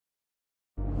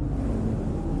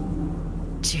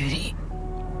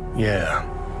Yeah,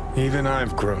 even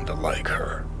I've grown to like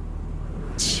her.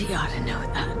 She ought to know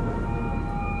that.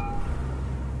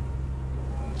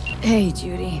 Hey,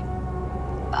 Judy.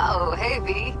 Oh, hey,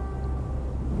 V.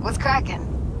 What's cracking?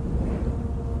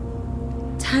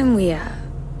 Time we,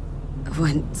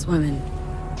 went swimming.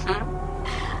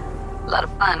 A lot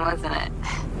of fun, wasn't it?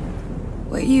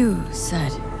 What you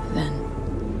said, then,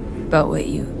 about what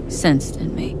you sensed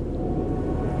in me.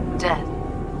 Dead.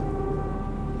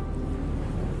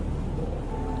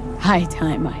 High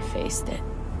time I faced it.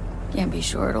 Can't be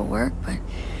sure it'll work, but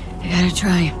I gotta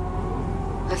try.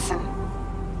 Listen,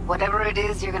 whatever it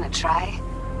is you're gonna try,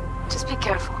 just be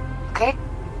careful, okay?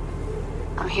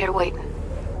 I'm here waiting.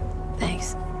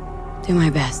 Thanks. Do my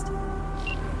best.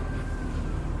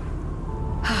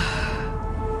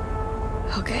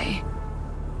 Okay.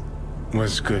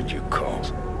 Was good you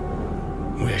called.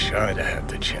 Wish I'd had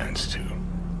the chance to.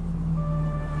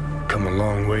 Come a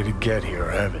long way to get here,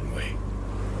 haven't we?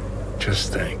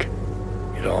 Just think.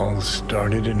 It all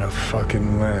started in a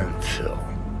fucking landfill.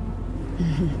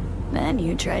 Then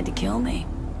you tried to kill me.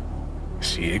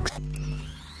 See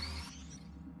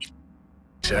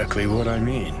exactly what I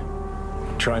mean.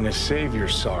 Trying to save your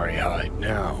sorry hide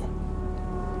now.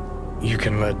 You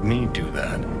can let me do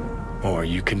that. Or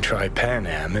you can try Pan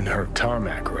Am and her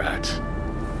tarmac rats.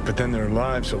 But then their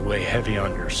lives will weigh heavy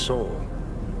on your soul.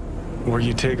 Or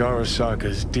you take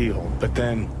Arasaka's deal, but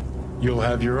then you'll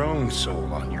have your own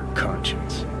soul on your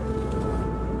conscience.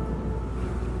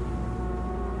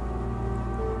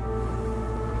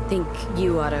 Think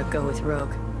you ought to go with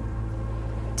Rogue.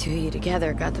 Two of you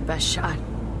together got the best shot.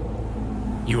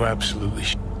 You absolutely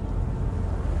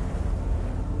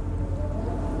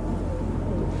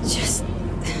Just...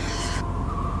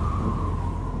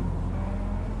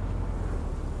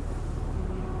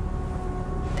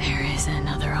 There is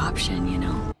another option, you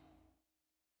know.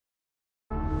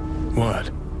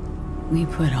 What? We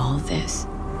put all this,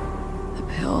 the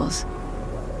pills,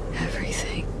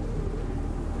 everything,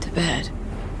 to bed.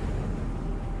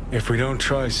 If we don't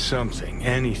try something,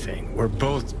 anything, we're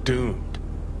both doomed.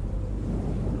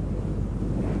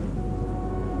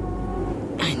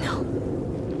 I know.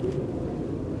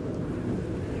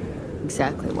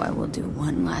 Exactly why we'll do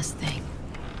one last thing.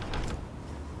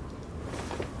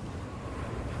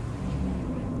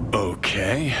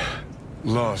 Okay.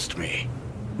 Lost me.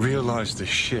 Realized the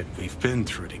shit we've been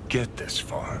through to get this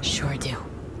far. Sure do.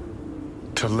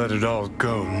 To let it all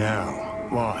go now.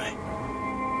 Why?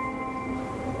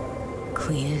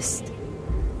 Cleanest,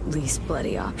 least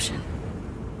bloody option.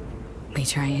 We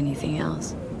try anything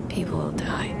else, people will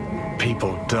die.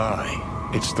 People die.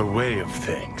 It's the way of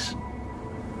things.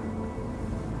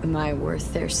 Am I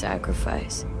worth their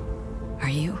sacrifice? Are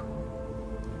you?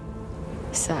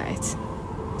 Besides,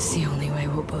 it's the only way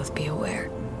we'll both be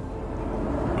aware.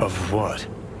 Of what?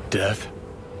 Death?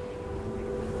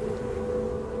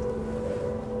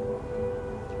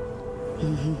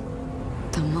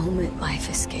 The moment life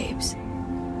escapes.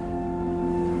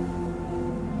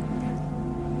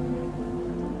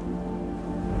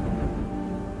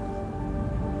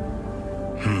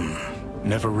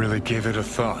 Never really gave it a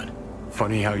thought.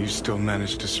 Funny how you still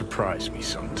manage to surprise me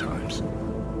sometimes.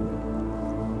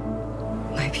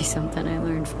 Might be something I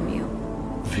learned from you.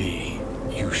 V,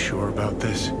 you sure about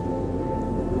this?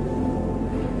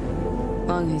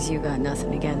 Long as you got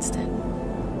nothing against it.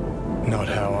 Not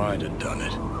how I'd have done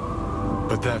it.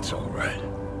 But that's all right.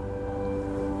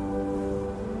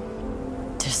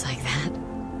 Just like that?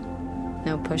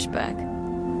 No pushback?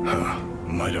 Huh.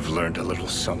 Might have learned a little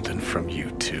something from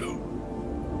you, too.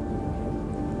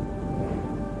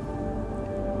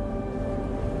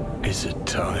 Is it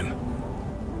time?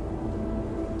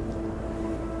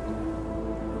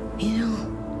 You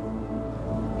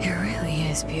know, it really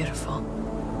is beautiful.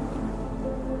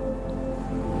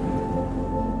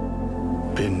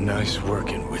 Been nice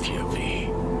working with you, V.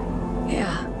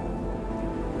 Yeah.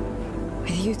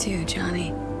 With you too,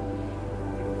 Johnny.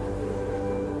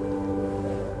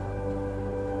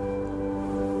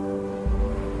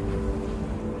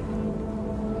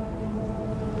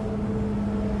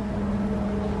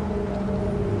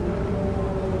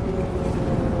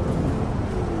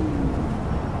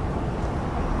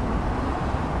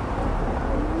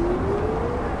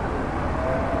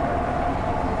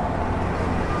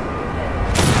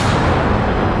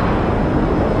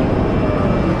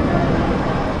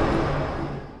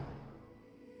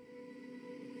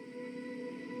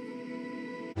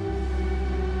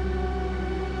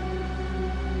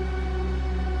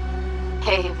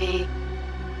 Hey, V.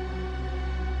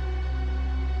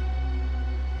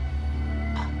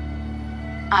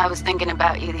 I was thinking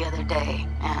about you the other day,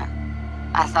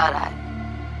 and I thought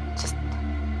I'd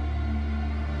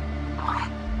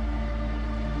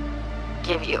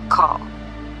give you a call.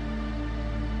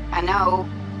 I know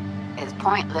it's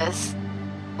pointless,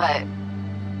 but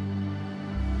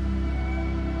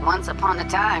once upon a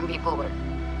time, people were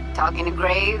talking to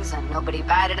graves and nobody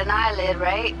batted an eyelid,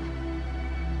 right?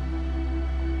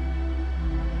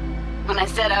 When I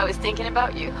said I was thinking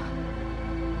about you,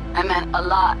 I meant a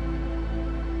lot.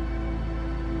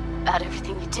 About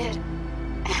everything you did.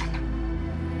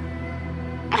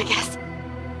 And I guess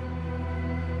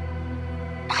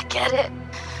I get it.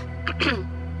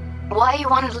 Why you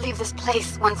wanted to leave this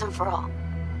place once and for all.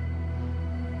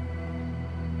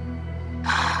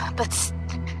 But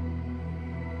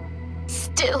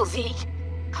still, V.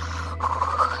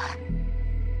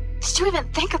 Did you even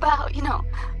think about,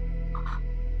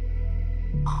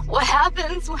 what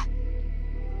happens when...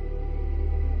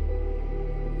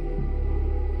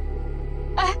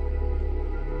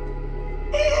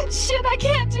 Shit, I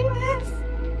can't do this.